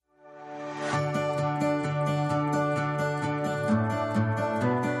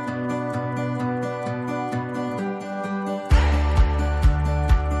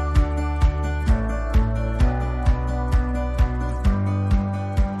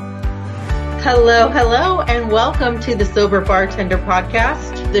Hello, hello, and welcome to the Sober Bartender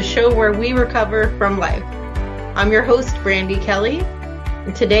Podcast, the show where we recover from life. I'm your host, Randee Kelly,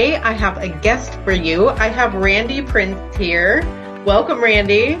 and today I have a guest for you. I have Randee Prince here. Welcome,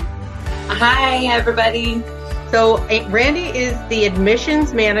 Randee. Hi, everybody. So, Randee is the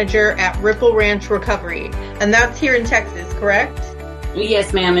admissions manager at Ripple Ranch Recovery, and that's here in Texas, correct?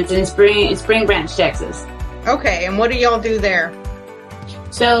 Yes, ma'am. It's in Spring Branch, Texas. Okay, and what do y'all do there?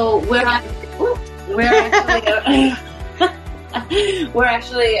 So we're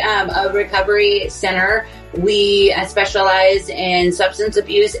actually a recovery center. We specialize in substance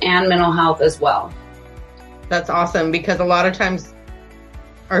abuse and mental health as well. That's awesome, because a lot of times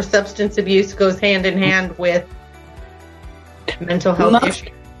our substance abuse goes hand in hand with mental health issues.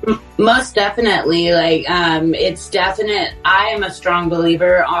 Most definitely. It's definite. I am a strong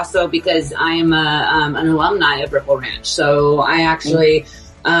believer also because I am an alumni of Ripple Ranch. So I actually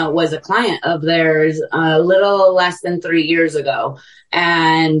was a client of theirs a little less than 3 years ago.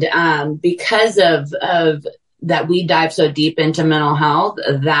 And because of that we dive so deep into mental health,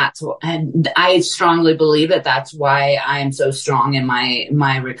 and I strongly believe that's why I am so strong in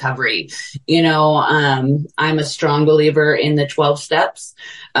my recovery. I'm a strong believer in the 12 steps.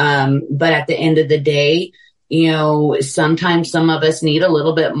 But at the end of the day, sometimes some of us need a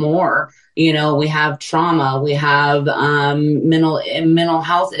little bit more. We have trauma, we have mental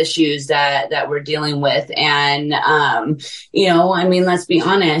health issues that we're dealing with. And, let's be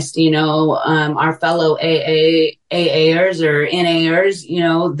honest, our fellow AAers or NAers,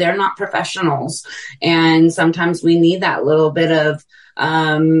 they're not professionals. And sometimes we need that little bit of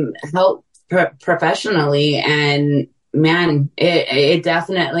help professionally. And man, it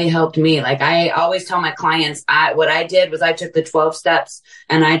definitely helped me. Like I always tell my clients, what I did was I took the 12 steps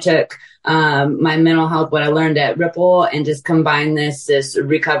and I took my mental health, what I learned at Ripple, and just combined this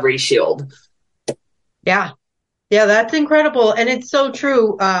recovery shield. Yeah, that's incredible. And it's so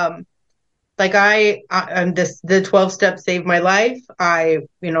true. The 12 steps saved my life. I've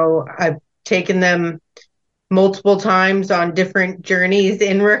taken them multiple times on different journeys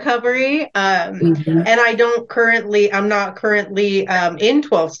in recovery. And I'm not currently in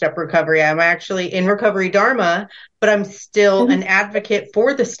 12-step recovery. I'm actually in recovery Dharma, but I'm still an advocate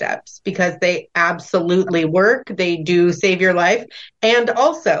for the steps because they absolutely work. They do save your life. And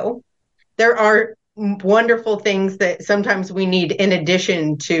also there are wonderful things that sometimes we need in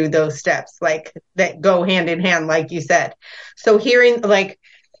addition to those steps, like that go hand in hand, like you said. So hearing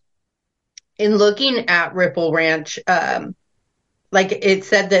in looking at Ripple Ranch, it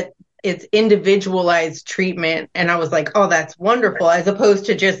said that it's individualized treatment. And I was like, oh, that's wonderful. As opposed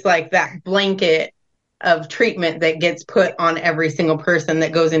to just like that blanket of treatment that gets put on every single person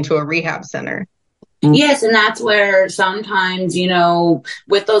that goes into a rehab center. Yes. And that's where sometimes,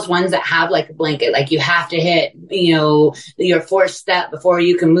 with those ones that have like a blanket, like you have to hit, your fourth step before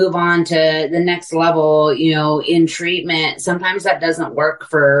you can move on to the next level, in treatment. Sometimes that doesn't work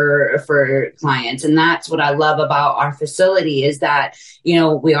for clients. And that's what I love about our facility is that,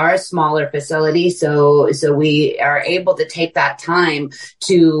 we are a smaller facility. So we are able to take that time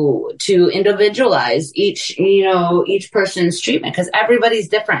to individualize each person's treatment because everybody's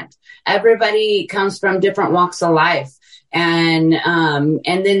different. Everybody comes from different walks of life. And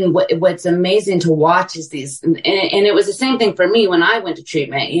then what's amazing to watch is these, and it was the same thing for me when I went to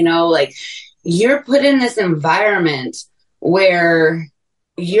treatment, you're put in this environment where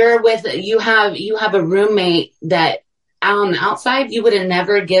you have a roommate that on the outside, you would have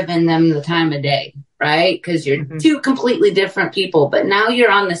never given them the time of day, right? Because you're two completely different people, but now you're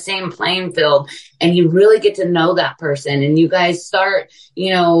on the same playing field and you really get to know that person and you guys start,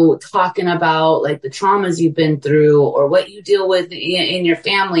 talking about like the traumas you've been through or what you deal with in your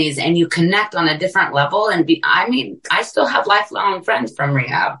families and you connect on a different level. And I still have lifelong friends from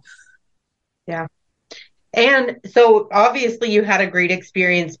rehab. Yeah. And so obviously you had a great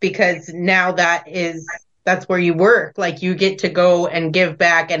experience because now that's where you work. Like you get to go and give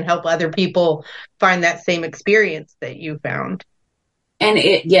back and help other people find that same experience that you found. And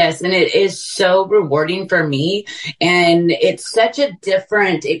it is so rewarding for me. And it's such a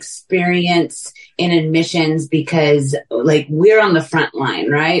different experience in admissions because like we're on the front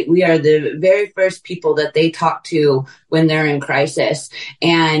line, right? We are the very first people that they talk to when they're in crisis.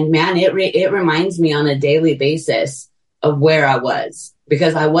 And man, it reminds me on a daily basis of where I was.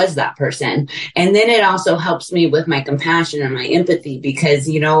 Because I was that person. And then it also helps me with my compassion and my empathy because,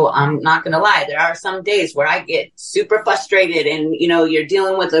 I'm not going to lie. There are some days where I get super frustrated and, you're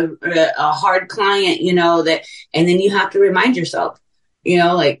dealing with a hard client, and then you have to remind yourself,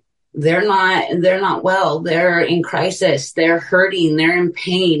 they're not well. They're in crisis. They're hurting. They're in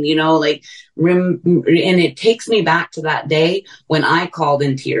pain, like, and it takes me back to that day when I called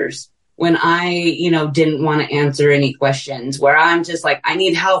in tears, when I, didn't want to answer any questions, where I'm just like, I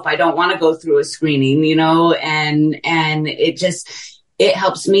need help. I don't want to go through a screening, and it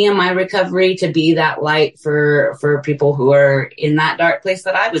helps me in my recovery to be that light for people who are in that dark place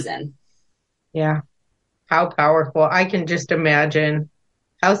that I was in. Yeah. How powerful. I can just imagine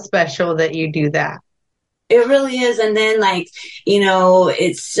how special that you do that. It really is. And then, like,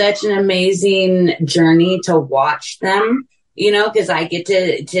 it's such an amazing journey to watch them, because I get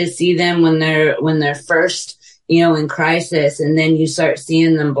to see them when they're first, in crisis, and then you start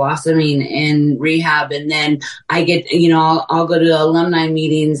seeing them blossoming in rehab. And then I get, I'll go to alumni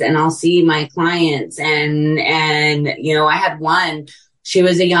meetings and I'll see my clients, and I had one. She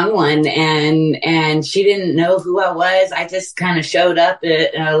was a young one, and she didn't know who I was. I just kind of showed up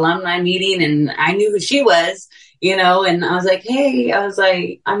at an alumni meeting and I knew who she was, and I was like, hey,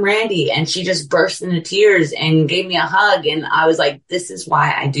 I'm Randee. And she just burst into tears and gave me a hug. And I was like, this is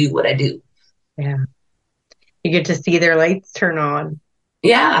why I do what I do. Yeah. You get to see their lights turn on.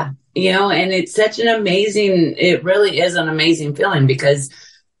 Yeah. And it's it really is an amazing feeling, because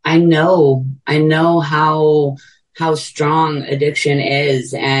I know how strong addiction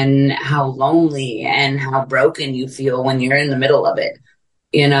is, and how lonely and how broken you feel when you're in the middle of it,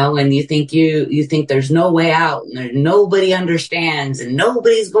 and you think there's no way out, and nobody understands, and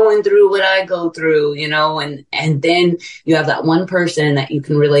nobody's going through what I go through, and then you have that one person that you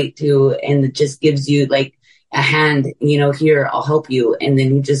can relate to, and it just gives you like a hand, here, I'll help you. And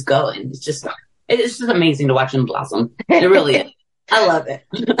then you just go, and it's just amazing to watch them blossom. It really is. I love it.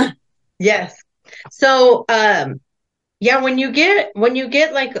 Yes. So, yeah, when you get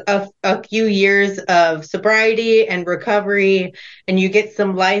like a few years of sobriety and recovery, and you get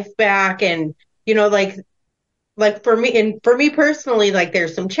some life back, and, like for me personally, like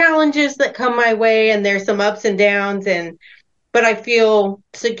there's some challenges that come my way, and there's some ups and downs, but I feel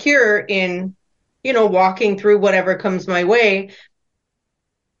secure in, walking through whatever comes my way.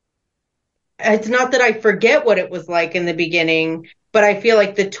 It's not that I forget what it was like in the beginning, but I feel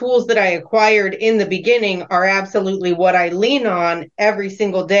like the tools that I acquired in the beginning are absolutely what I lean on every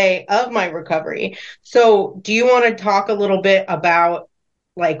single day of my recovery. So do you want to talk a little bit about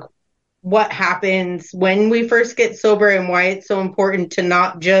like what happens when we first get sober, and why it's so important to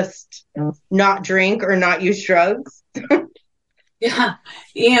not just not drink or not use drugs? Yeah.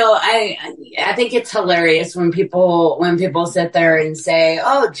 I think it's hilarious when people sit there and say,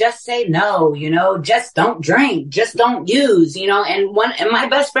 oh, just say no, just don't drink, just don't use, and my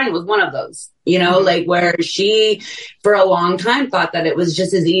best friend was one of those, mm-hmm. like where she for a long time thought that it was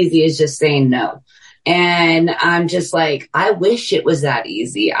just as easy as just saying no. And I'm just like, I wish it was that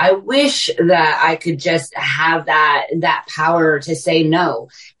easy. I wish that I could just have that power to say no.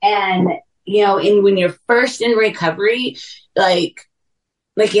 And, when you're first in recovery, yeah,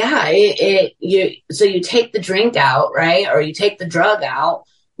 so you take the drink out, right? Or you take the drug out,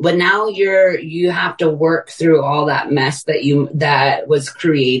 but now you have to work through all that mess that was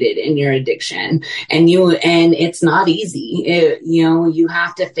created in your addiction, and it's not easy. You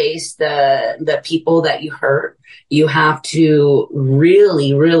have to face the people that you hurt. You have to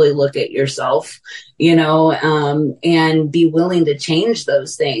really, really look at yourself, and be willing to change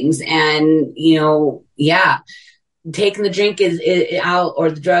those things. And, yeah, taking the drink is out,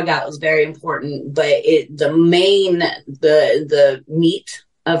 or the drug out, is very important, but the meat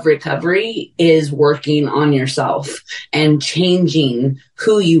of recovery is working on yourself and changing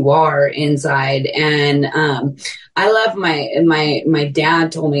who you are inside. And I love my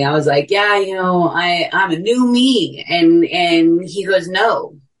dad told me, I was like, yeah, I'm a new me, and he goes,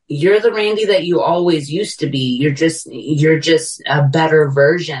 no, you're the Randee that you always used to be. You're just a better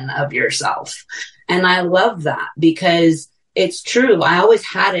version of yourself. And I love that, because it's true. I always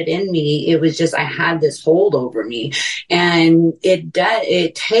had it in me. It was just, I had this hold over me, and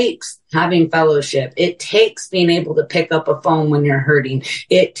it takes having fellowship. It takes being able to pick up a phone when you're hurting.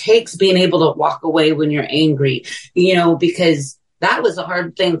 It takes being able to walk away when you're angry, because that was a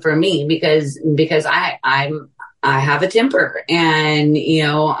hard thing for me, because I have a temper, and,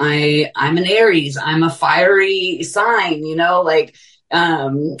 I'm an Aries. I'm a fiery sign,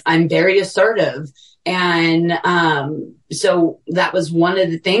 I'm very assertive. And, so that was one of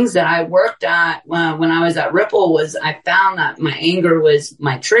the things that I worked at when I was at Ripple, was I found that my anger was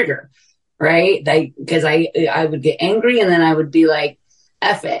my trigger, right? Because I would get angry, and then I would be like,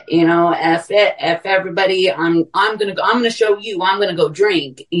 F it, F everybody. I'm going to show you, I'm going to go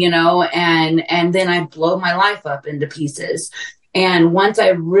drink, and then I blow my life up into pieces. And once I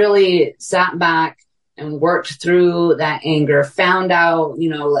really sat back and worked through that anger, found out,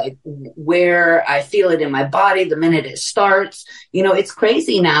 like where I feel it in my body the minute it starts, it's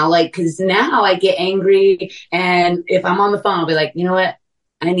crazy now. Like, cause now I get angry, and if I'm on the phone, I'll be like, you know what?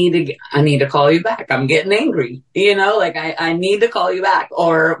 I need to call you back. I'm getting angry, like I need to call you back.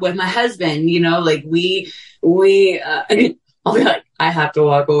 Or with my husband, like I'll be like, I have to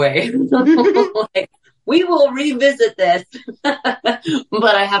walk away. Like, we will revisit this,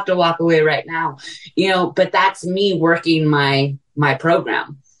 but I have to walk away right now, but that's me working my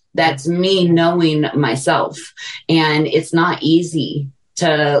program. That's me knowing myself. And it's not easy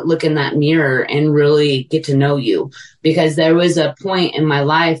to look in that mirror and really get to know you, because there was a point in my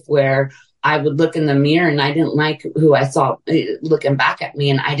life where I would look in the mirror and I didn't like who I saw looking back at me,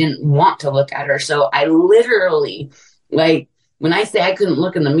 and I didn't want to look at her. So I literally, like, when I say I couldn't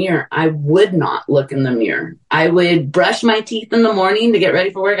look in the mirror, I would not look in the mirror. I would brush my teeth in the morning to get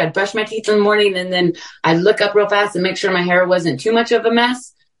ready for work. I'd brush my teeth in the morning, and then I'd look up real fast and make sure my hair wasn't too much of a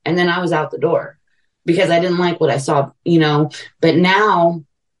mess. And then I was out the door because I didn't like what I saw, But now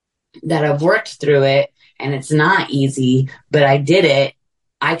that I've worked through it, and it's not easy, but I did it,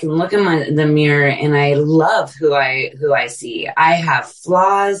 I can look in the mirror and I love who I see. I have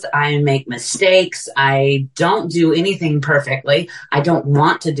flaws. I make mistakes. I don't do anything perfectly. I don't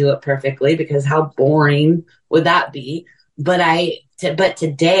want to do it perfectly, because how boring would that be? But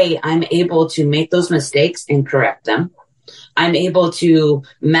today I'm able to make those mistakes and correct them. I'm able to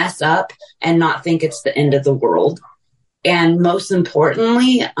mess up and not think it's the end of the world. And most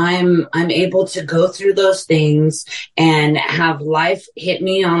importantly, I'm able to go through those things and have life hit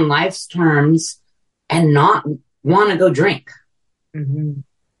me on life's terms and not want to go drink. Mm-hmm.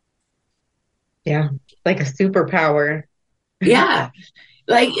 Yeah. Like a superpower. Yeah.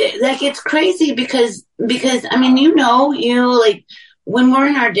 Like it's crazy because, I mean, like when we're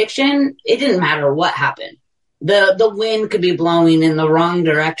in our addiction, it didn't matter what happened. The wind could be blowing in the wrong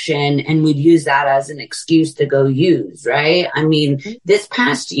direction, and we'd use that as an excuse to go use, right? I mean, this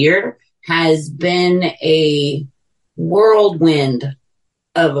past year has been a whirlwind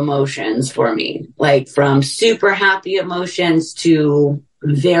of emotions for me, like from super happy emotions to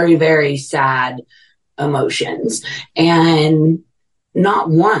very, very sad emotions. And not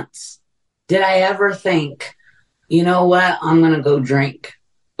once did I ever think, you know what, I'm going to go drink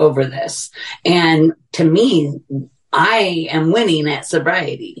over this. And to me, I am winning at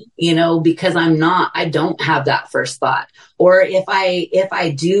sobriety, because I don't have that first thought. Or if I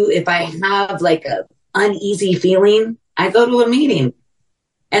have like a uneasy feeling, I go to a meeting,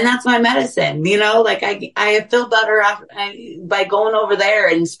 and that's my medicine, like I feel better by going over there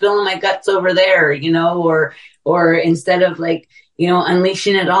and spilling my guts over there, or instead of like,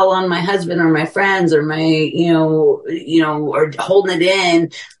 unleashing it all on my husband or my friends or my, or holding it in,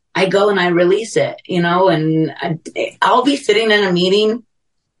 I go and I release it, and I'll be sitting in a meeting,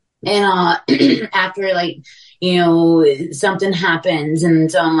 and after like, something happens,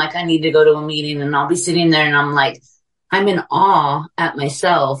 and so I'm like, I need to go to a meeting, and I'll be sitting there and I'm like, I'm in awe at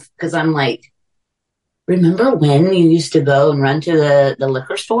myself, because I'm like, remember when you used to go and run to the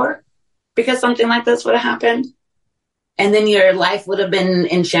liquor store because something like this would have happened? And then your life would have been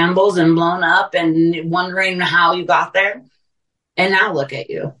in shambles and blown up and wondering how you got there. And now look at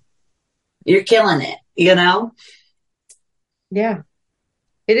you. You're killing it, Yeah.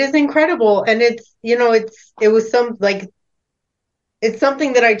 It is incredible. And it's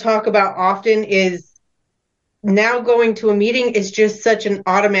something that I talk about often, is now going to a meeting is just such an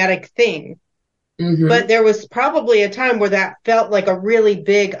automatic thing. Mm-hmm. But there was probably a time where that felt like a really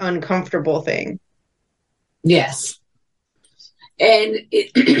big, uncomfortable thing. Yes. And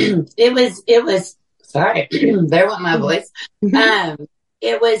it was, sorry, there went my voice.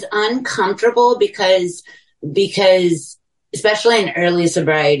 It was uncomfortable because especially in early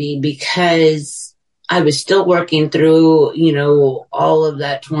sobriety, because I was still working through, all of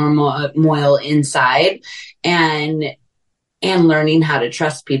that turmoil inside, and learning how to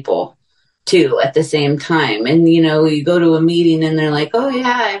trust people too at the same time. And, you go to a meeting and they're like, oh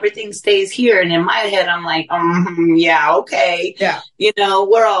yeah, everything stays here. And in my head, I'm like, yeah, okay. Yeah.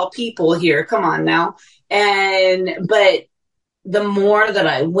 We're all people here. Come on now. But the more that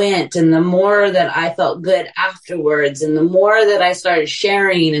I went, and the more that I felt good afterwards, and the more that I started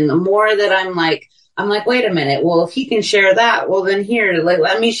sharing, and the more that I'm like, wait a minute. Well, if he can share that, well then here,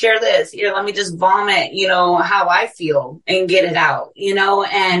 let me share this. Here, let me just vomit, how I feel and get it out,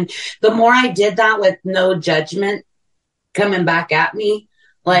 and the more I did that with no judgment coming back at me,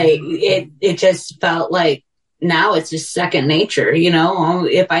 like it just felt like, now it's just second nature.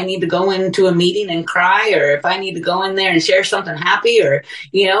 If I need to go into a meeting and cry, or if I need to go in there and share something happy, or,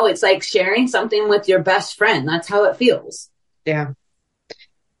 it's like sharing something with your best friend. That's how it feels. Yeah.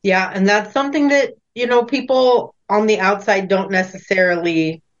 Yeah. And that's something that, people on the outside don't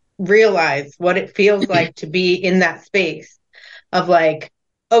necessarily realize what it feels like to be in that space of like,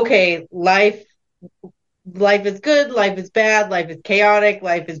 okay, life is good, life is bad, life is chaotic,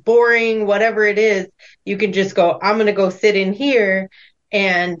 life is boring, whatever it is. You can just go, I'm going to go sit in here,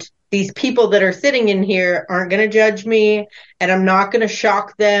 and these people that are sitting in here aren't going to judge me, and I'm not going to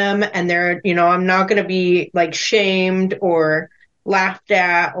shock them, and I'm not going to be like shamed or laughed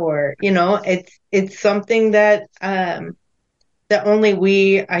at, or, it's something that that only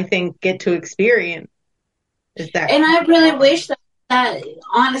we, I think, get to experience. Is that? And I really wish that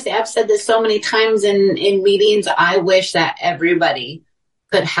honestly, I've said this so many times in meetings, I wish that everybody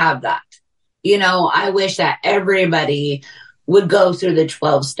could have that. I wish that everybody would go through the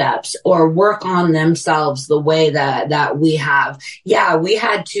 12 steps or work on themselves the way that we have. Yeah, we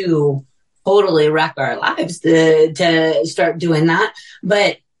had to totally wreck our lives to start doing that.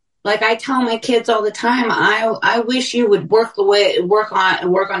 But like I tell my kids all the time, I wish you would work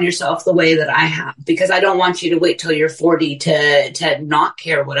on yourself the way that I have, because I don't want you to wait till you're 40 to not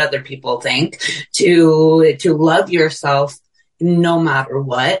care what other people think, to love yourself no matter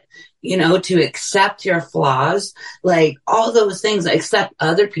what, to accept your flaws, like all those things. Accept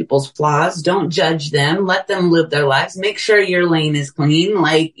other people's flaws, don't judge them, let them live their lives, make sure your lane is clean,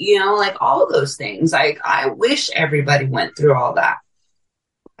 like all those things. I wish everybody went through all that.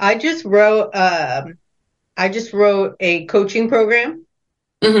 I just wrote a coaching program.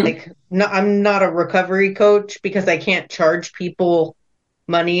 Mm-hmm. Like, no, I'm not a recovery coach because I can't charge people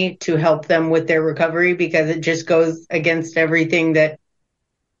money to help them with their recovery, because it just goes against everything that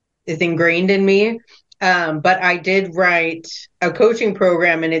is ingrained in me. But I did write a coaching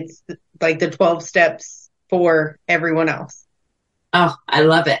program, and it's like the 12 steps for everyone else. Oh, I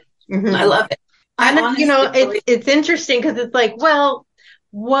love it. Mm-hmm. I love it. And, it's interesting because it's like, well,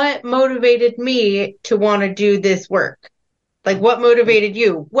 what motivated me to want to do this work? Like, what motivated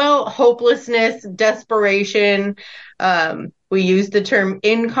you? Well, hopelessness, desperation. We use the term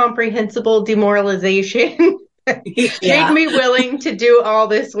incomprehensible demoralization. Make me willing to do all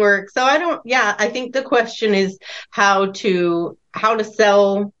this work. So I think the question is how to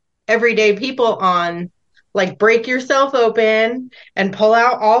sell everyday people on, like, break yourself open and pull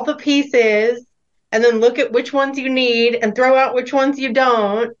out all the pieces, and then look at which ones you need and throw out which ones you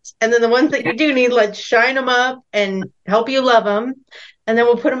don't. And then the ones that you do need, let's shine them up and help you love them. And then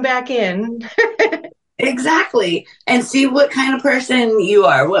we'll put them back in. Exactly. And see what kind of person you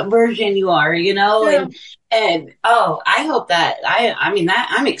are, what version you are, yeah. And I hope that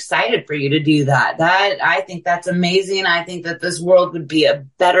I'm excited for you to do that. I think that's amazing. I think that this world would be a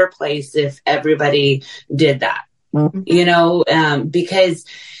better place if everybody did that, mm-hmm. Because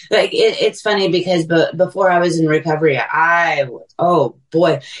like, it's funny because before I was in recovery, here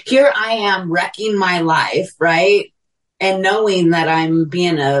I am wrecking my life, right? And knowing that I'm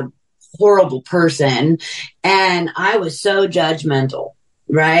being a horrible person, and I was so judgmental,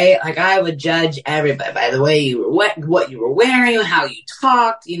 right? Like, I would judge everybody by the way you were, what you were wearing, how you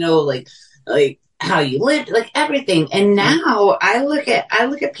talked, like how you lived, like everything. And now I look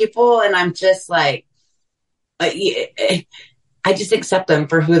at people and I'm just like, I just accept them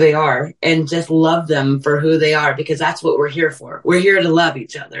for who they are and just love them for who they are, because that's what we're here for. We're here to love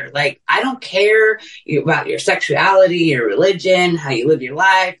each other. Like, I don't care about your sexuality, your religion, how you live your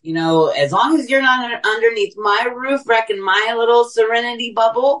life. As long as you're not underneath my roof, wrecking my little serenity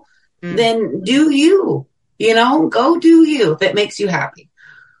bubble, then do you, go do you if it makes you happy.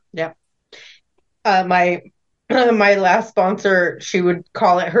 Yeah. My last sponsor, she would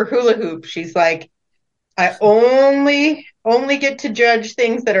call it her hula hoop. She's like, I only get to judge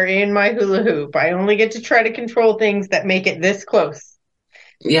things that are in my hula hoop. I only get to try to control things that make it this close.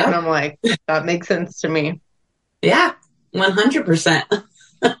 Yeah. And I'm like, that makes sense to me. Yeah, 100%.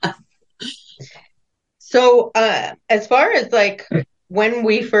 So, as far as like when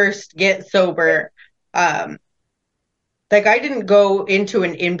we first get sober, like, I didn't go into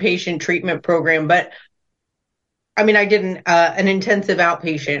an inpatient treatment program, but I mean, I did an intensive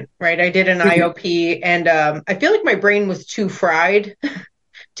outpatient, right? I did an IOP, and I feel like my brain was too fried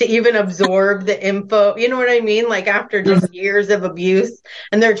to even absorb the info. You know what I mean? Like, after just years of abuse,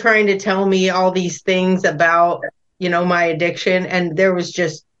 and they're trying to tell me all these things about, my addiction, and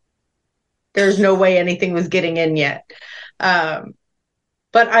there's no way anything was getting in yet. But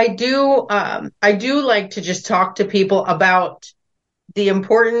I do like to just talk to people about the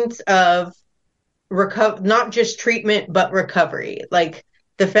importance of not just treatment, but recovery. Like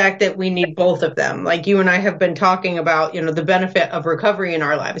the fact that we need both of them. Like you and I have been talking about, the benefit of recovery in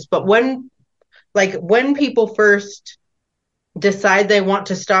our lives. But when people first decide they want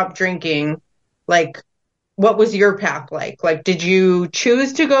to stop drinking, like what was your path like? Like, did you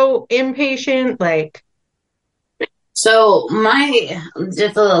choose to go inpatient? Like, So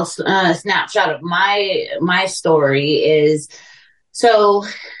just a little snapshot of my story is, so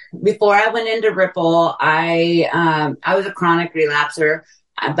before I went into Ripple, I was a chronic relapser,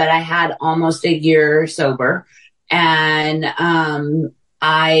 but I had almost a year sober, and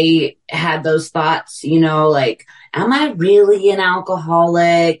I had those thoughts, like, am I really an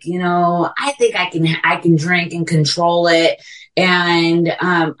alcoholic? I think I can drink and control it. And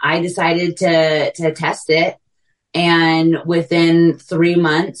I decided to test it. And within 3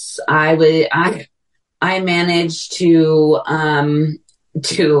 months, I managed to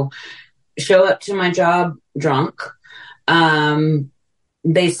show up to my job drunk.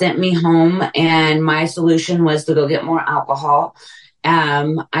 They sent me home, and my solution was to go get more alcohol.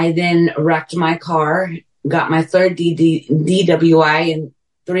 I then wrecked my car, got my third DWI in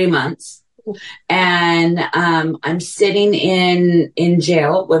 3 months. And I'm sitting in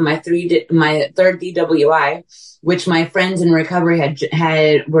jail with my third DWI, which my friends in recovery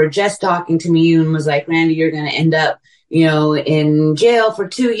were just talking to me and was like, Randee, you're going to end up, in jail for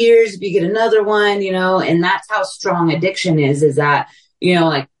 2 years if you get another one, and that's how strong addiction is that,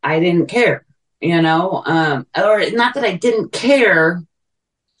 like I didn't care, or not that I didn't care.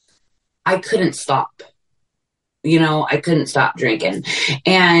 I couldn't stop. I couldn't stop drinking.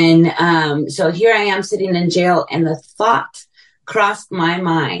 And so here I am sitting in jail, and the thought crossed my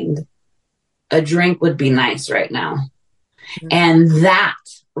mind, a drink would be nice right now. Mm-hmm. And that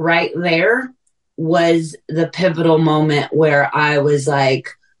right there was the pivotal moment where I was like,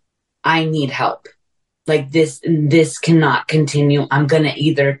 I need help. Like this cannot continue. I'm going to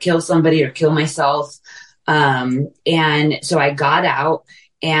either kill somebody or kill myself. And so I got out,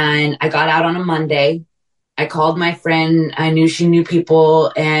 and I got out on a Monday. I called my friend. I knew she knew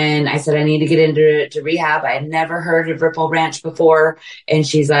people, and I said, I need to get into rehab. I had never heard of Ripple Ranch before. And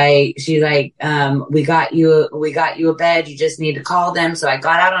she's like, we got you a bed. You just need to call them. So I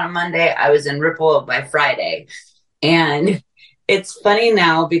got out on a Monday. I was in Ripple by Friday. And it's funny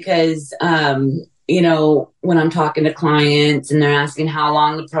now because, when I'm talking to clients and they're asking how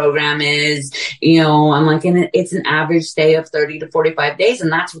long the program is, I'm like, and it's an average stay of 30 to 45 days.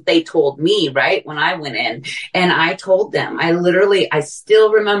 And that's what they told me, right? When I went in, and I told them, I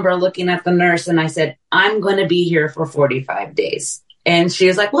still remember looking at the nurse, and I said, I'm going to be here for 45 days. And she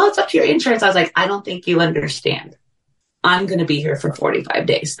was like, well, it's up to your insurance. I was like, I don't think you understand. I'm going to be here for 45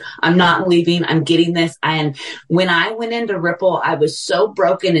 days. I'm not leaving. I'm getting this. And when I went into Ripple, I was so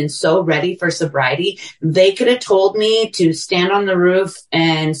broken and so ready for sobriety. They could have told me to stand on the roof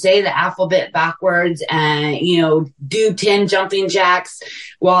and say the alphabet backwards and, do 10 jumping jacks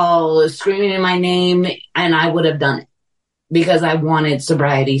while screaming in my name. And I would have done it because I wanted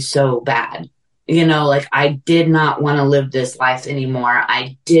sobriety so bad. Like I did not want to live this life anymore.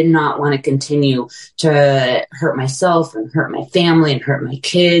 I did not want to continue to hurt myself and hurt my family and hurt my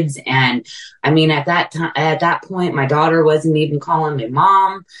kids. And I mean, at that point, my daughter wasn't even calling me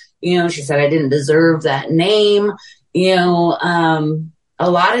mom. She said I didn't deserve that name, a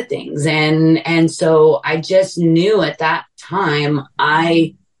lot of things. And so I just knew at that time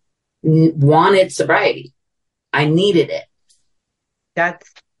I wanted sobriety. I needed it.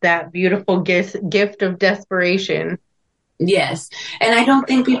 That's that beautiful gift of desperation. Yes. And I don't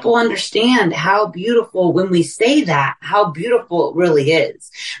think people understand how beautiful, when we say that, how beautiful it really is.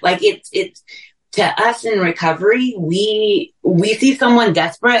 Like it's to us in recovery, we see someone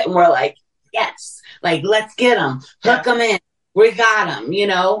desperate and we're like, yes, like, let's get them, hook them in. We got them,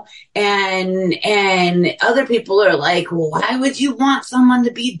 and other people are like, well, why would you want someone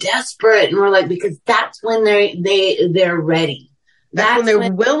to be desperate? And we're like, because that's when they're ready. That's when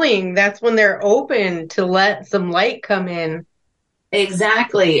they're willing. That's when they're open to let some light come in.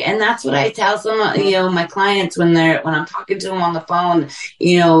 Exactly. And that's what I tell some, my clients when I'm talking to them on the phone,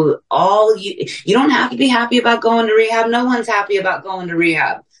 you don't have to be happy about going to rehab. No one's happy about going to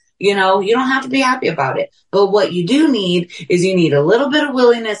rehab. You don't have to be happy about it. But what you do need is you need a little bit of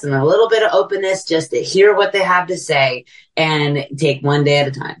willingness and a little bit of openness just to hear what they have to say and take one day at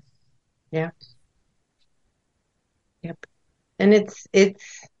a time. Yeah. Yep. And it's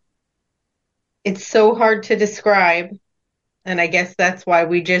so hard to describe. And I guess that's why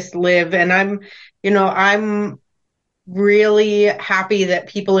we just live. And I'm really happy that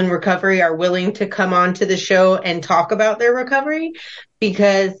people in recovery are willing to come on to the show and talk about their recovery,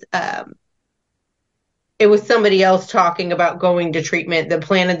 because it was somebody else talking about going to treatment that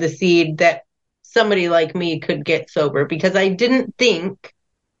planted the seed that somebody like me could get sober, because I didn't think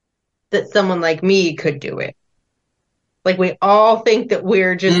that someone like me could do it. Like, we all think that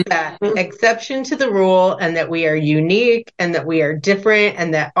we're just that exception to the rule, and that we are unique, and that we are different,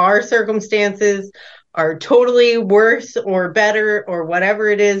 and that our circumstances are totally worse or better or whatever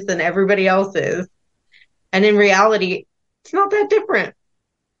it is than everybody else's. And in reality, it's not that different.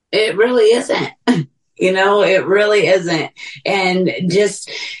 It really isn't. It really isn't. And just,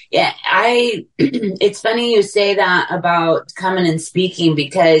 yeah, it's funny you say that about coming and speaking,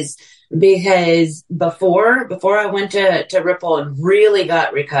 because before I went to Ripple and really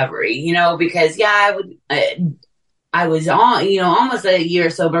got recovery, because I was on, almost a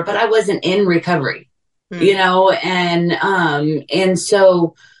year sober, but I wasn't in recovery, and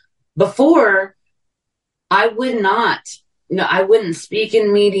so before, I wouldn't speak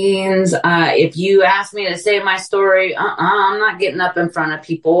in meetings. If you ask me to say my story, I'm not getting up in front of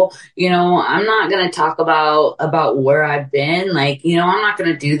people. I'm not going to talk about where I've been. Like, I'm not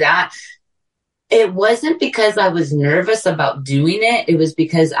going to do that. It wasn't because I was nervous about doing it. It was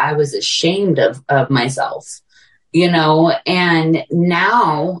because I was ashamed of myself, and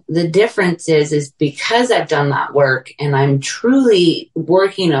now the difference is because I've done that work and I'm truly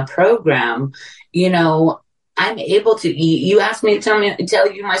working a program, I'm able to, you ask me to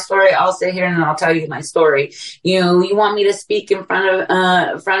tell you my story, I'll sit here and I'll tell you my story. You want me to speak in front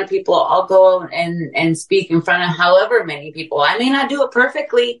of people, I'll go and speak in front of however many people. I may not do it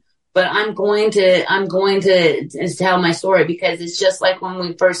perfectly, but I'm going to tell my story, because it's just like when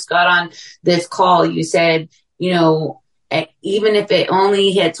we first got on this call, you said, even if it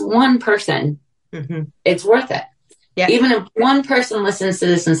only hits one person, it's worth it. Yeah. Even if one person listens to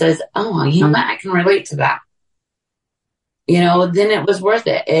this and says, oh, I can relate to that. Then it was worth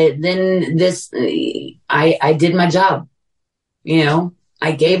it. I did my job.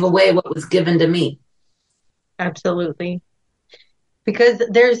 I gave away what was given to me. Absolutely. Because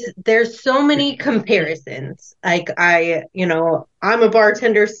there's so many comparisons. Like, I'm a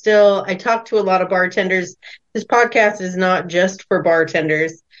bartender still. I talk to a lot of bartenders. This podcast is not just for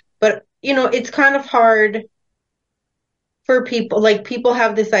bartenders, but it's kind of hard for people. Like, people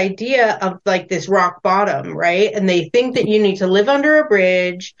have this idea of like this rock bottom, right? And they think that you need to live under a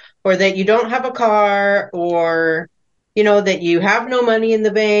bridge, or that you don't have a car, or that you have no money in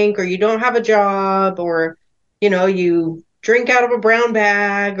the bank, or you don't have a job, or you drink out of a brown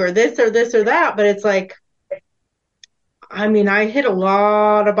bag, or this or this or that. But it's like, I hit a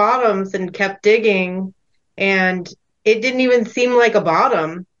lot of bottoms and kept digging, and it didn't even seem like a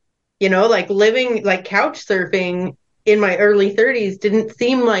bottom, like living, like couch surfing in my early 30s didn't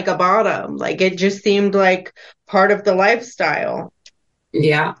seem like a bottom. Like, it just seemed like part of the lifestyle.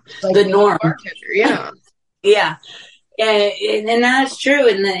 Yeah. Like the norm. Yeah. Yeah. And that's true.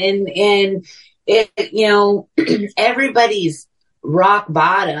 And it, everybody's rock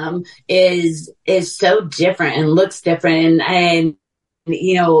bottom is so different and looks different. And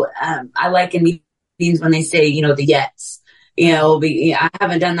I like in meetings when they say, the yets. I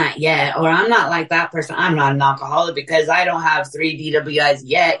haven't done that yet, or I'm not like that person. I'm not an alcoholic because I don't have 3 DWIs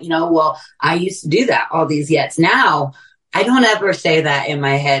yet. Well, I used to do that, all these yets. Now, I don't ever say that in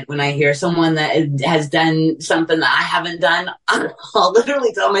my head when I hear someone that has done something that I haven't done. I'll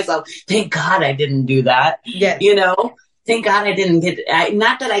literally tell myself, thank God I didn't do that. Yeah. Thank God I didn't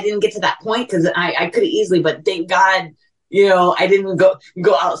not that I didn't get to that point, because I could have easily, but thank God, I didn't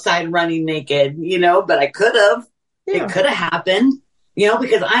go outside running naked, but I could have. Yeah. It could have happened,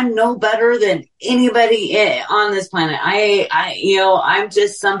 because I'm no better than anybody on this planet. I'm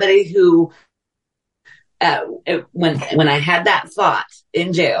just somebody who, when I had that thought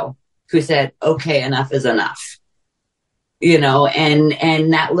in jail, who said, okay, enough is enough, and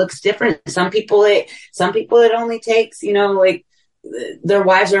that looks different. Some people it only takes, like their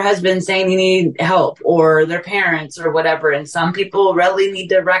wives or husbands saying you need help, or their parents or whatever. And some people really need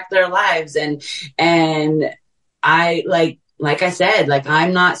to wreck their lives. And I like I said, like,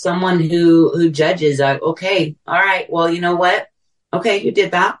 I'm not someone who judges. Okay, all right, well, you know what? Okay, you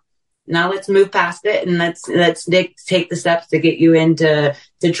did that. Now let's move past it, and let's take the steps to get you into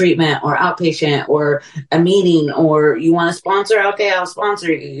treatment or outpatient or a meeting, or you want to sponsor? Okay, I'll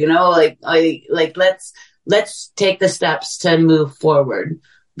sponsor you. Let's take the steps to move forward,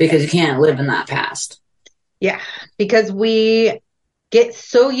 because you can't live in that past. Yeah, because we get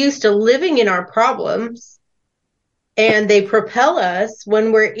so used to living in our problems. And they propel us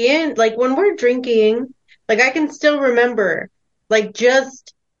when we're drinking. Like, I can still remember, like,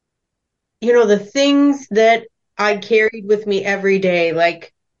 just, the things that I carried with me every day.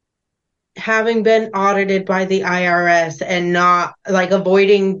 Like, having been audited by the IRS and not like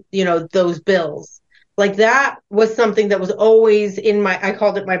avoiding, those bills. Like that was something that was always in I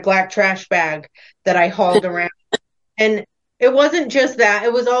called it my black trash bag that I hauled around. And it wasn't just that,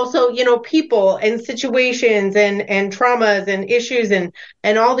 it was also, people and situations and traumas and issues and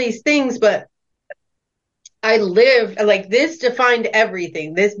all these things. But I lived like this defined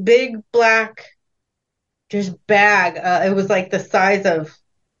everything. This big black just bag. It was like the size of,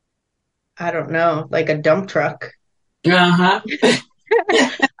 I don't know, like a dump truck. Uh-huh.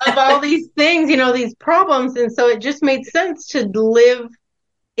 Of all these things, these problems. And so it just made sense to live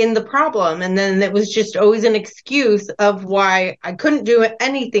in the problem. And then it was just always an excuse of why I couldn't do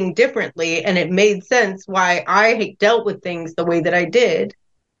anything differently. And it made sense why I dealt with things the way that I did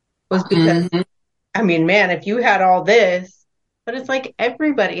was because, I mean, man, if you had all this, but it's like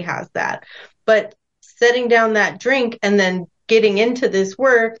everybody has that. But setting down that drink and then getting into this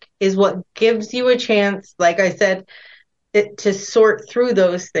work is what gives you a chance, like I said, to sort through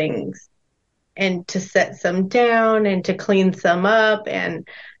those things and to set some down and to clean some up. And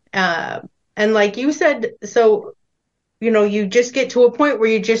like you said, so, you just get to a point where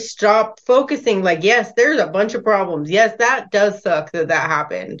you just stop focusing like, yes, there's a bunch of problems. Yes, that does suck that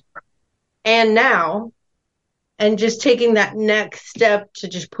happened. And now, and just taking that next step to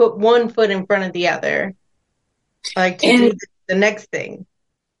just put one foot in front of the other, like to do the next thing.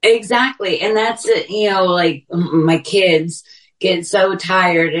 Exactly. And that's it. Like my kids get so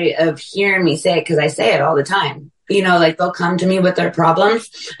tired of hearing me say it because I say it all the time. Like they'll come to me with their problems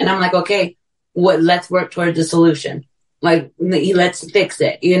and I'm like, okay, let's work towards a solution. Like, let's fix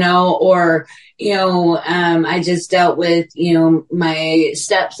it, or, I just dealt with, my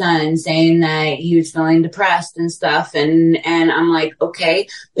stepson saying that he was feeling depressed and stuff. And I'm like, okay,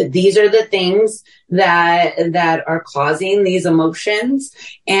 but these are the things that are causing these emotions.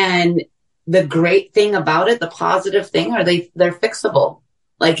 And the great thing about it, the positive thing, they're fixable.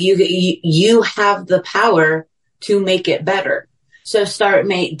 Like you have the power to make it better. So start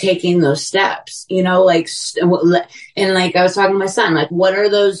taking those steps, and like I was talking to my son, like, what are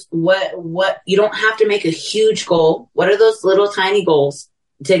those, what, you don't have to make a huge goal. What are those little tiny goals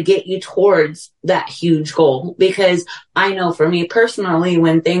to get you towards that huge goal? Because I know for me personally,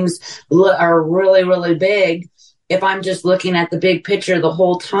 when things are really, really big, if I'm just looking at the big picture the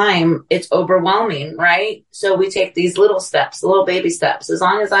whole time, it's overwhelming, right? So we take these little steps, little baby steps. As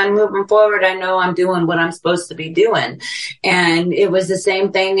long as I'm moving forward, I know I'm doing what I'm supposed to be doing. And it was the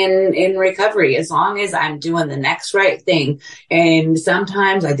same thing in recovery. As long as I'm doing the next right thing. And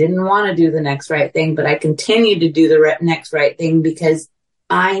sometimes I didn't want to do the next right thing, but I continued to do the next right thing because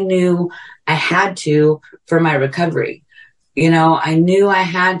I knew I had to for my recovery. I knew I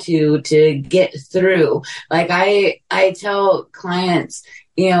had to get through. Like I tell clients,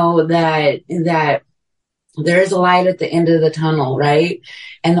 that there's a light at the end of the tunnel, right?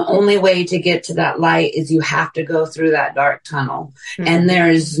 And the only way to get to that light is you have to go through that dark tunnel. Mm-hmm. And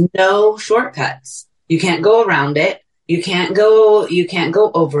there's no shortcuts. You can't go around it. You can't go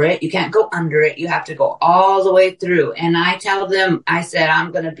over it. You can't go under it. You have to go all the way through. And I tell them, I said,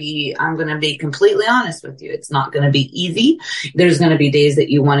 I'm going to be completely honest with you. It's not going to be easy. There's going to be days that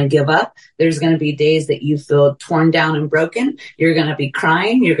you want to give up. There's going to be days that you feel torn down and broken. You're going to be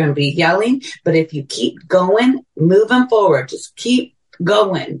crying. You're going to be yelling. But if you keep going, moving forward, just keep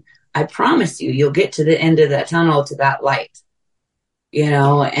going, I promise you'll get to the end of that tunnel, to that light,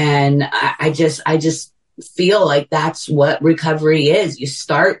 and I just feel like that's what recovery is. You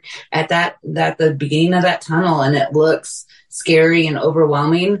start at the beginning of that tunnel and it looks scary and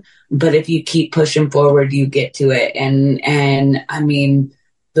overwhelming, but if you keep pushing forward, you get to it. And I mean,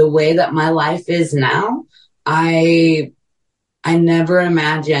 the way that my life is now, I never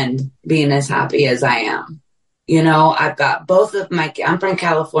imagined being as happy as I am. I've got I'm from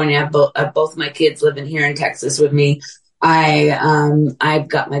California. Both my kids living here in Texas with me. I've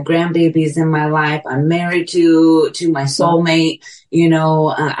got my grandbabies in my life. I'm married to my soulmate.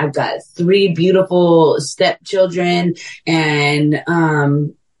 I've got 3 beautiful stepchildren and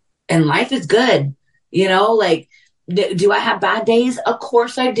life is good. Like, do I have bad days? Of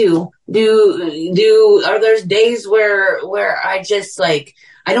course I do. Are there days where I just like,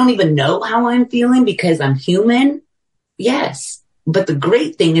 I don't even know how I'm feeling because I'm human? Yes. But the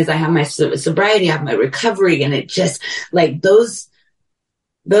great thing is I have my sobriety, I have my recovery, and it just like those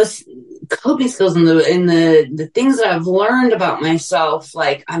coping skills and the things that I've learned about myself,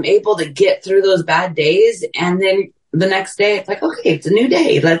 like I'm able to get through those bad days. And then the next day it's like, okay, it's a new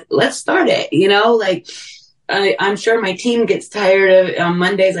day. Let's start it. Like I'm sure my team gets tired of on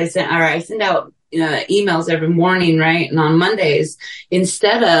Mondays. I send out emails every morning. Right. And on Mondays,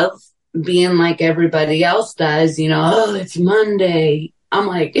 instead of being like everybody else does, oh, it's Monday. I'm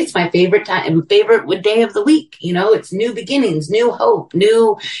like, it's my favorite time, favorite day of the week. It's new beginnings, new hope,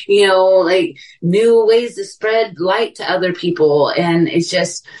 new, like new ways to spread light to other people. And it's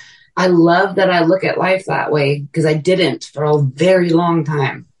just, I love that I look at life that way because I didn't for a very long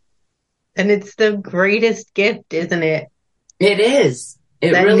time. And it's the greatest gift, isn't it? It is.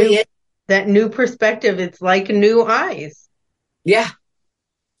 It That really is. that new perspective. It's like new eyes. Yeah.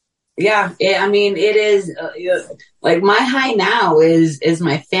 Yeah, I mean, it is like my high now is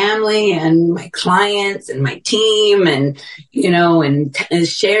my family and my clients and my team and, and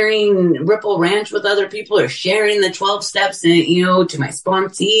sharing Ripple Ranch with other people or sharing the 12 steps, and, to my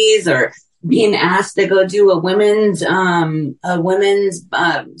sponsees or being asked to go do a women's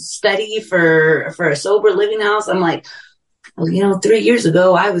study for a sober living house. I'm like, well, 3 years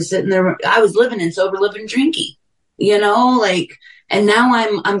ago, I was sitting there, I was living in sober living drinking, like, and now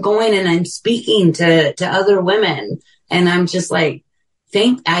I'm going and I'm speaking to other women, and I'm just like,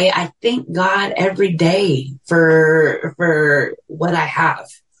 I thank God every day for what I have,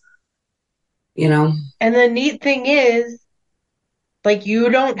 And the neat thing is, like, you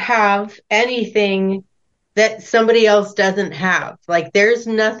don't have anything that somebody else doesn't have. Like, there's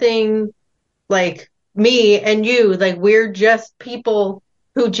nothing like me and you, like, we're just people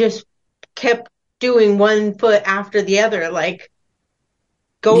who just kept doing one foot after the other. Like,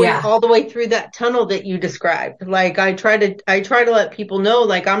 going all the way through that tunnel that you described. Like, I try to let people know,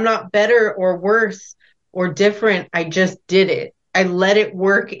 like, I'm not better or worse or different. I just did it. I let it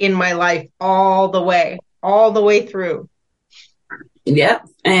work in my life all the way through. Yep.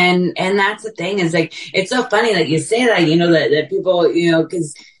 And that's the thing is, like, it's so funny that you say that, that people,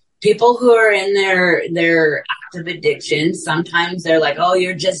 because people who are in their active addiction, sometimes they're like, oh,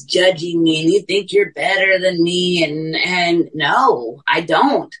 you're just judging me and you think you're better than me. And no, I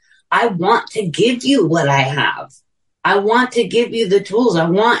don't. I want to give you what I have. I want to give you the tools. I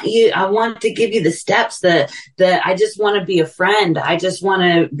want to give you the steps that I just want to be a friend. I just want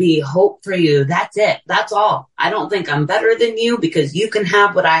to be hope for you. That's it. That's all. I don't think I'm better than you because you can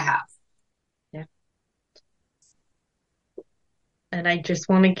have what I have. Yeah. And I just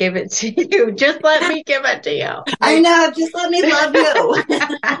want to give it to you. Just let me give it to you. I know. Just let me love you.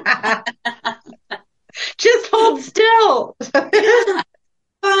 Just hold still. Fine.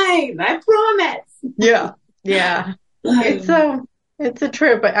 I promise. Yeah. Yeah. It's a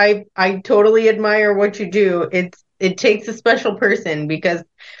trip. I totally admire what you do. It takes a special person because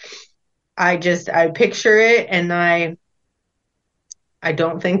I picture it and I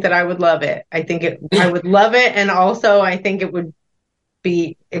don't think that I would love it. I would love it, and also I think it would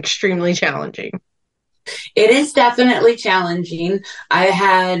be extremely challenging. It is definitely challenging. I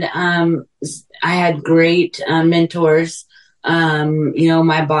had great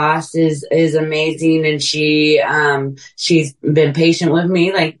my boss is amazing, and she's been patient with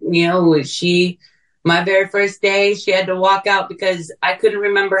me. Like, my very first day, she had to walk out because I couldn't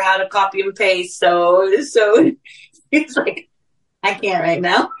remember how to copy and paste. So it's like, I can't right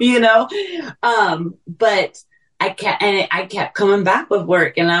now, but I kept coming back with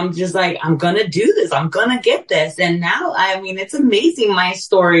work, and I'm just like, I'm going to do this. I'm going to get this. And now, I mean, it's amazing, my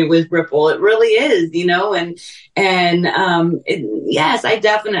story with Ripple. It really is, yes, I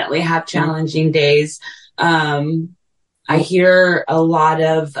definitely have challenging days. I hear a lot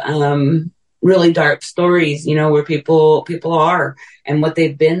of, really dark stories, where people are and what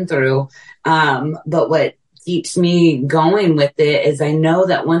they've been through. But what keeps me going with it is I know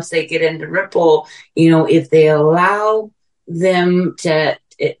that once they get into Ripple, if they allow the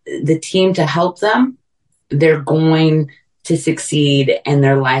team to help them, they're going to succeed and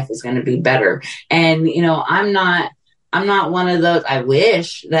their life is going to be better. And, I'm not one of those. I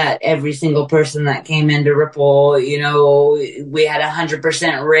wish that every single person that came into Ripple, we had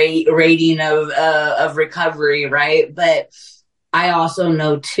 100% rating of recovery, right? But I also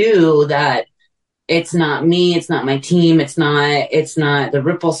know too that it's not me. It's not my team. It's not the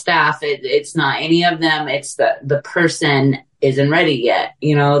Ripple staff. It's not any of them. It's the person isn't ready yet.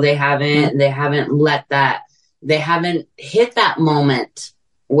 They haven't they haven't hit that moment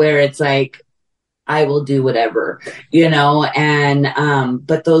where it's like, I will do whatever,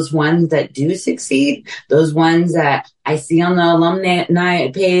 but those ones that do succeed, those ones that I see on the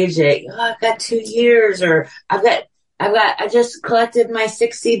alumni page that, I've got 2 years, or I just collected my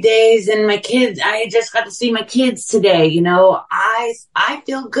 60 days and my kids, I just got to see my kids today. I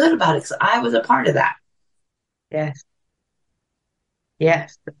feel good about it. So I was a part of that. Yes.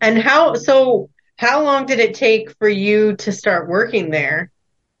 Yes. And how long did it take for you to start working there?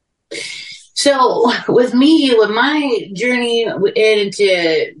 So with me, with my journey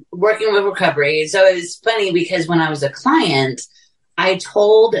into working with recovery, so it's funny because when I was a client, I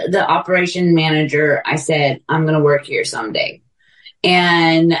told the operation manager, I said, I'm going to work here someday.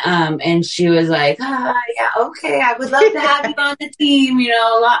 And she was like, yeah, okay, I would love to have you on the team. You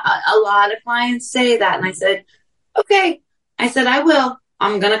know, a lot of clients say that. And I said, okay. I said, I will.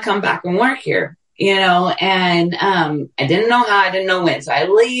 I'm going to come back and work here, you know, and, I didn't know how, I didn't know when. So I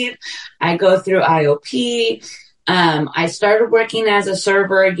leave, I go through IOP. I started working as a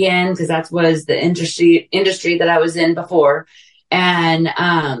server again, because that was the industry that I was in before. And,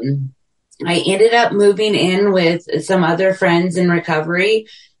 I ended up moving in with some other friends in recovery,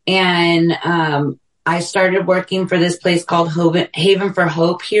 and I started working for this place called Haven for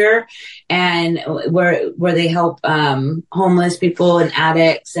Hope here, and where they help homeless people and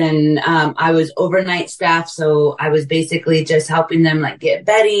addicts. And I was overnight staff, so I was basically just helping them like get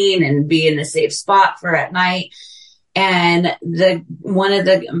bedding and be in a safe spot for at night. And one of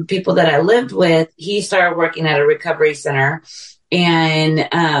the people that I lived with, he started working at a recovery center, and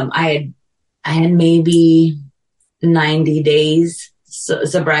I had maybe 90 days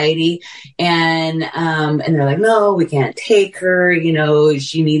sobriety, and they're like, no, we can't take her. You know,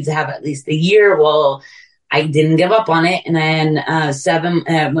 she needs to have at least a year. Well, I didn't give up on it. And then,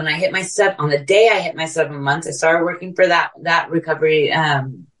 when I hit on the day I hit my 7 months, I started working for that recovery,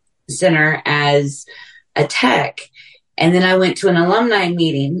 center as a tech. And then I went to an alumni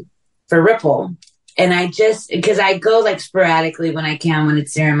meeting for Ripple. And because I go like sporadically when I can, when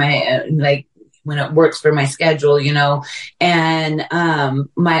it's there in my, when it works for my schedule, you know. And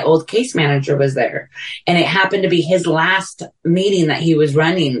my old case manager was there, and it happened to be his last meeting that he was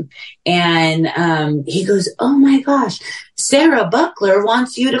running. And he goes, oh my gosh, Sarah Buckler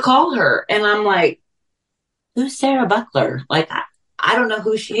wants you to call her. And I'm like, who's Sarah Buckler? Like, I don't know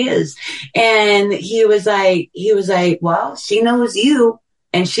who she is. And he was like, well, she knows you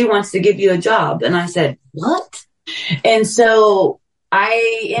and she wants to give you a job. And I said, what? And so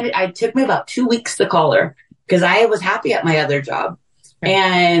it took me about 2 weeks to call her, because I was happy at my other job.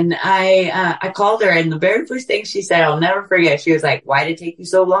 And I called her, and the very first thing she said, I'll never forget. She was like, why did it take you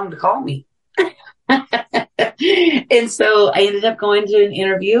so long to call me? And so I ended up going to an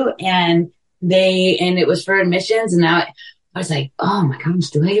interview, and it was for admissions. And now I was like, oh my gosh,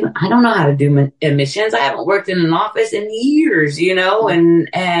 I don't know how to do admissions. I haven't worked in an office in years, you know,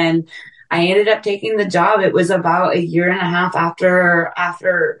 and I ended up taking the job. It was about a year and a half after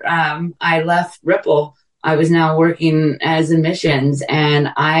I left Ripple. I was now working as admissions, and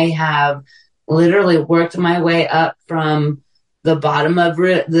I have literally worked my way up from the bottom of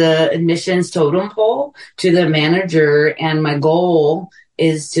the admissions totem pole to the manager. And my goal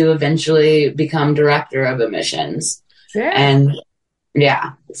is to eventually become director of admissions. Yeah. And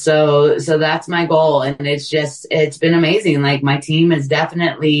yeah, so that's my goal. And it's been amazing. Like, my team has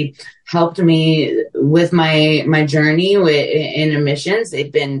definitely helped me with my journey in admissions.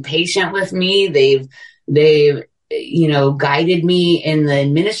 They've been patient with me. They've, you know, guided me in the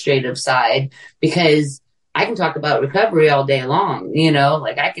administrative side, because I can talk about recovery all day long, you know,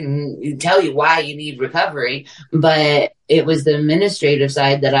 like I can tell you why you need recovery, but it was the administrative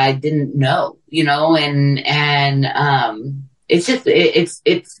side that I didn't know, you know, and it's just,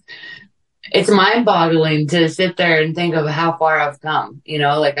 it's mind boggling to sit there and think of how far I've come, you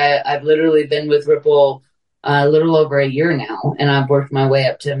know, like I've literally been with Ripple a little over a year now, and I've worked my way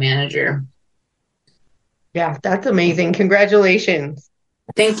up to a manager. Yeah, that's amazing. Congratulations.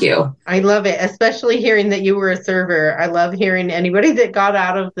 Thank you. I love it, especially hearing that you were a server. I love hearing anybody that got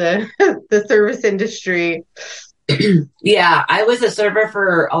out of the service industry. Yeah, I was a server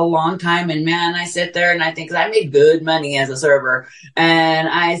for a long time, and man, I sit there and I think, 'cause I made good money as a server, and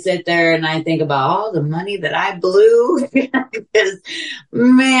I sit there and I think about all the money that I blew. Because,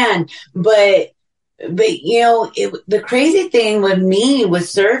 man, but you know, the crazy thing with me was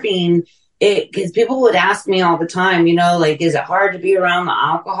serving it, because people would ask me all the time, you know, like, is it hard to be around the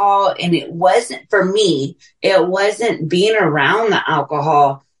alcohol? And it wasn't, for me, it wasn't being around the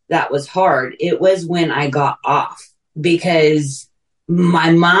alcohol that was hard. It was when I got off, because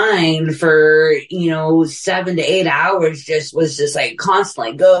my mind for, you know, 7 to 8 hours was just like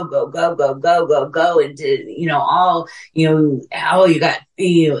constantly go, go, go, go, go, go, go into, you know, all, you know, oh, you got,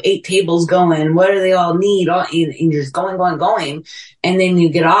 you know, 8 tables going. What do they all need? And you're just going, going, going. And then you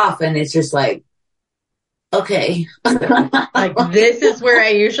get off and it's just like, okay. Like, this is where I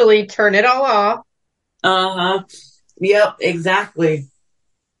usually turn it all off. Uh-huh. Yep, exactly.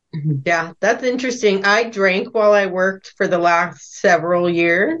 Yeah, that's interesting. I drank while I worked for the last several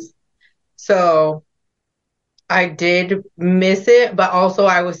years. So I did miss it, but also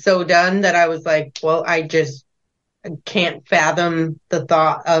I was so done that I was like, well, I just can't fathom the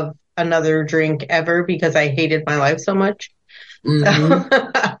thought of another drink ever because I hated my life so much. So,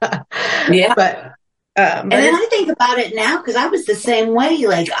 Mm-hmm. Yeah. but And then I think about it now because I was the same way.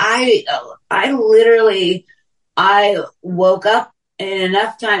 Like I literally, I woke up in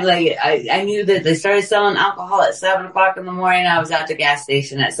enough time. Like I knew that they started selling alcohol at 7 o'clock in the morning. I was at the gas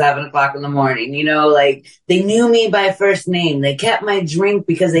station at 7 o'clock in the morning. You know, like they knew me by first name. They kept my drink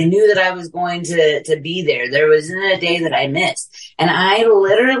because they knew that I was going to be there. There wasn't a day that I missed. And I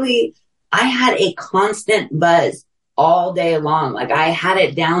had a constant buzz all day long. Like I had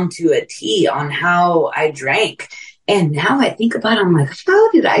it down to a T on how I drank. And now I think about it, I'm like,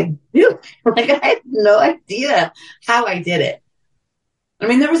 how did I do it? Like I had no idea how I did it. I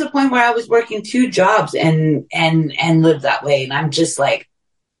mean, there was a point where I was working 2 jobs and lived that way. And I'm just like,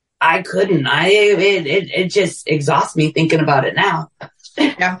 I couldn't. It just exhausts me thinking about it now.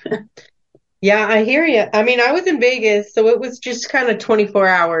 yeah. Yeah, I hear you. I mean, I was in Vegas, so it was just kind of 24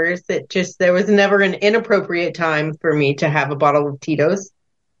 hours. There was never an inappropriate time for me to have a bottle of Tito's.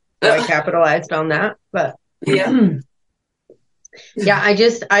 So I capitalized on that. But Yeah. yeah,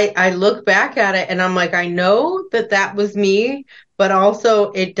 I look back at it and I'm like, I know that was me, but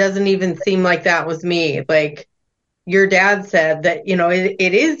also it doesn't even seem like that was me. Like your dad said that,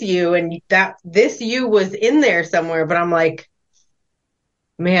 it is you and that this you was in there somewhere, but I'm like,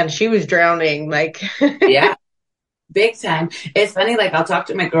 man, she was drowning. Like, Yeah. Big time. It's funny, like I'll talk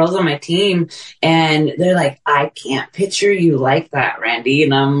to my girls on my team and they're like, I can't picture you like that, Randee.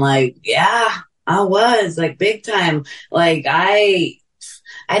 And I'm like, yeah, I was like big time. Like I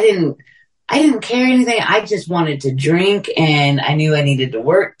didn't care anything. I just wanted to drink and I knew I needed to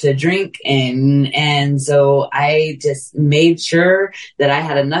work to drink. And so I just made sure that I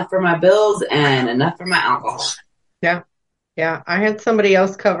had enough for my bills and enough for my alcohol. Yeah. Yeah. I had somebody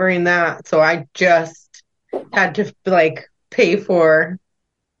else covering that. So I just had to pay for,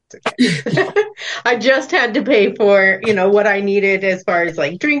 I just had to pay for, what I needed as far as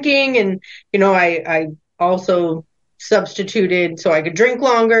like drinking. And, I also substituted so I could drink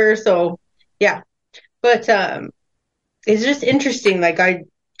longer. So yeah, but, it's just interesting. Like I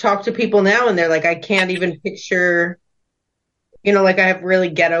talk to people now and they're like, I can't even picture, like I have really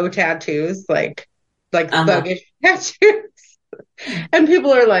ghetto tattoos, like thuggish tattoos. And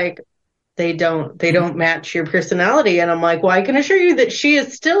people are like, they don't match your personality. And I'm like, well, I can assure you that she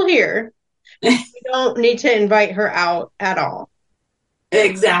is still here. You don't need to invite her out at all.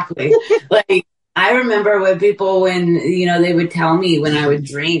 Exactly. Like I remember when they would tell me when I would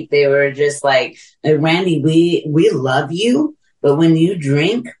drink, they were just like, Randee, we love you, but when you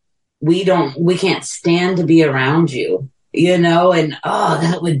drink, we can't stand to be around you, and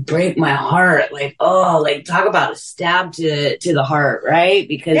that would break my heart. Like, like talk about a stab to the heart, right?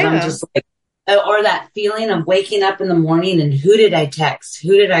 Because yeah. I'm just like, or that feeling of waking up in the morning and who did I text?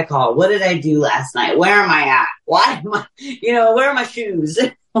 Who did I call? What did I do last night? Where am I at? Why am I, where are my shoes?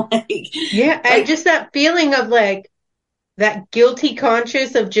 And just that feeling of like that guilty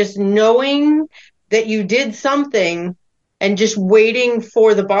conscience of just knowing that you did something and just waiting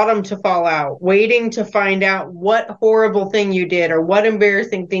for the bottom to fall out, waiting to find out what horrible thing you did or what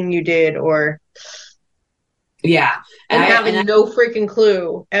embarrassing thing you did or. Yeah. And having no freaking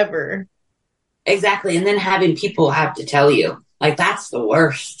clue ever. Exactly. And then having people have to tell you, like, that's the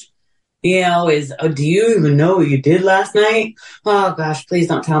worst, is, do you even know what you did last night? Oh gosh, please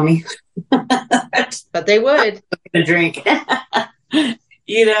don't tell me. But they would. A drink.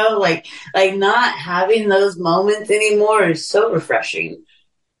 Like not having those moments anymore is so refreshing.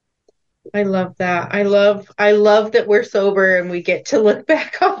 I love that. I love that we're sober and we get to look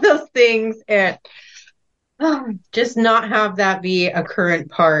back on those things and just not have that be a current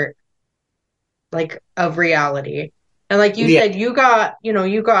part of reality. And like you said, you got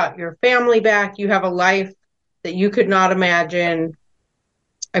your family back. You have a life that you could not imagine.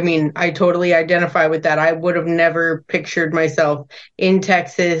 I mean, I totally identify with that. I would have never pictured myself in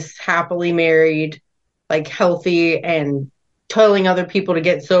Texas, happily married, like healthy and telling other people to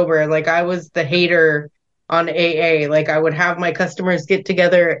get sober. Like I was the hater on AA. Like I would have my customers get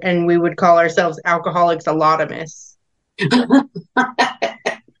together and we would call ourselves Alcoholics Anonymous.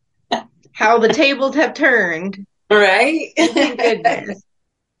 How the tables have turned. Right? Thank goodness.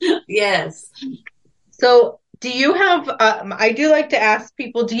 Yes. So do you have, I do like to ask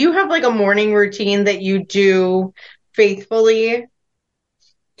people, do you have like a morning routine that you do faithfully?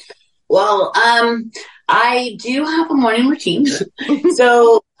 Well, I do have a morning routine.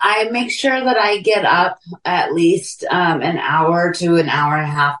 So I make sure that I get up at least an hour to an hour and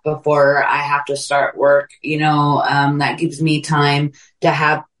a half before I have to start work. That gives me time to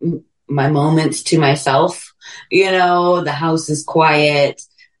have my moments to myself. The house is quiet.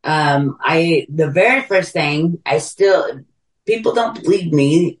 The very first thing people don't believe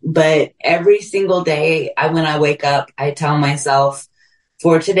me, but every single day when I wake up, I tell myself,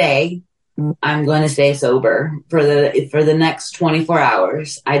 for today, I'm going to stay sober for the next 24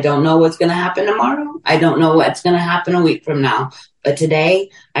 hours. I don't know what's going to happen tomorrow. I don't know what's going to happen a week from now. But today,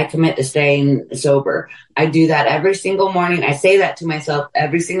 I commit to staying sober. I do that every single morning. I say that to myself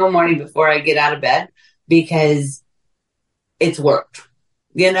every single morning before I get out of bed because it's worked,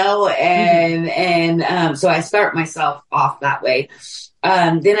 and so I start myself off that way.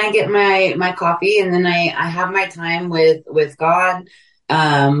 Then I get my coffee, and then I have my time with God.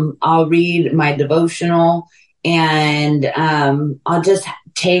 I'll read my devotional, and I'll just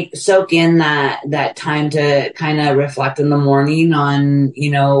soak in that time to kind of reflect in the morning on,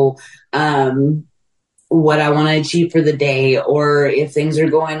 what I want to achieve for the day, or if things are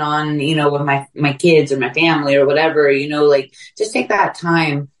going on, with my kids or my family or whatever, just take that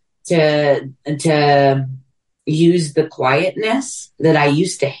time to use the quietness that I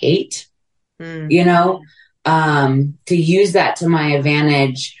used to hate, to use that to my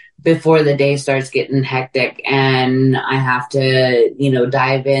advantage before the day starts getting hectic and I have to,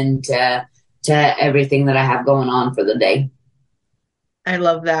 dive into everything that I have going on for the day. I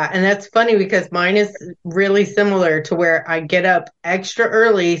love that. And that's funny because mine is really similar to where I get up extra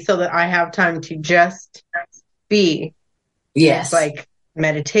early so that I have time to just be. Yes. It's like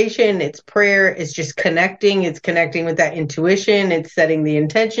meditation, it's prayer, it's just connecting. It's connecting with that intuition. It's setting the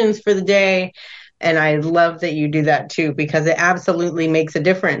intentions for the day. And I love that you do that too, because it absolutely makes a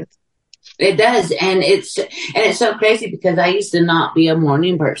difference. It does. And it's so crazy because I used to not be a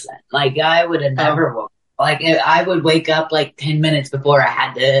morning person. Like I would have never woke. Like I would wake up like 10 minutes before I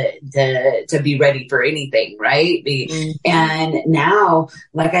had to be ready for anything. Right. Mm-hmm. And now,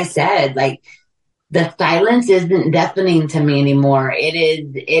 like I said, like the silence isn't deafening to me anymore. It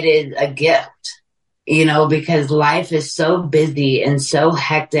is a gift. Because life is so busy and so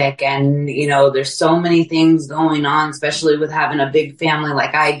hectic and, there's so many things going on, especially with having a big family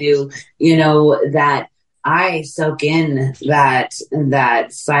like I do, that I soak in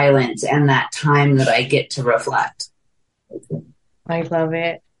that silence and that time that I get to reflect. I love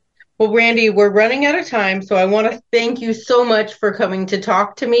it. Well, Randee, we're running out of time, so I want to thank you so much for coming to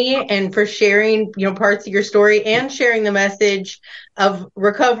talk to me and for sharing, parts of your story and sharing the message of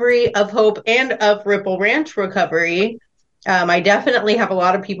recovery, of hope, and of Ripple Ranch recovery. I definitely have a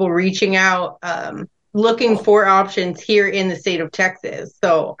lot of people reaching out, looking for options here in the state of Texas.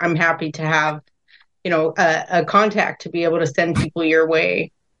 So I'm happy to have, a contact to be able to send people your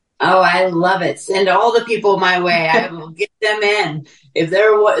way. Oh, I love it. Send all the people my way. I will get them in. If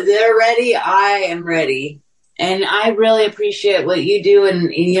they're ready, I am ready. And I really appreciate what you do.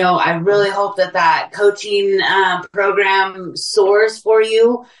 And, I really hope that coaching program soars for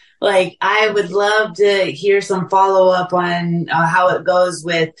you. Like, I would love to hear some follow up on how it goes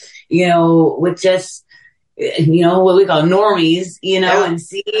with just, what we call normies, and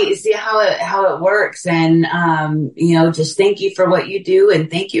see how it works. And, just thank you for what you do.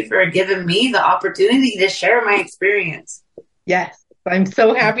 And thank you for giving me the opportunity to share my experience. Yes. I'm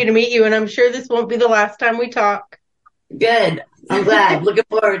so happy to meet you. And I'm sure this won't be the last time we talk. Good. I'm glad. Looking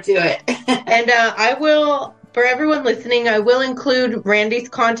forward to it. And I will, for everyone listening, I will include Randee's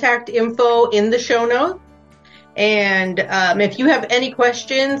contact info in the show notes. And if you have any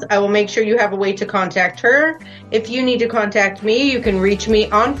questions, I will make sure you have a way to contact her. If you need to contact me, you can reach me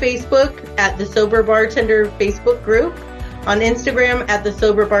on Facebook at the Sober Bartender Facebook group, on Instagram at the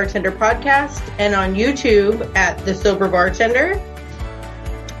Sober Bartender Podcast, and on YouTube at the Sober Bartender.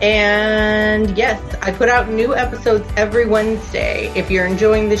 And yes, I put out new episodes every Wednesday. If you're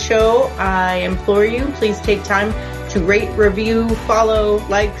enjoying the show, I implore you, please take time to rate, review, follow,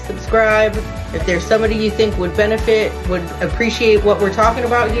 like, subscribe. If there's somebody you think would benefit, would appreciate what we're talking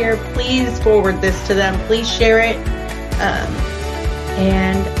about here, please forward this to them. Please share it.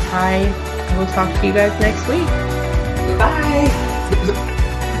 And I will talk to you guys next week. Bye.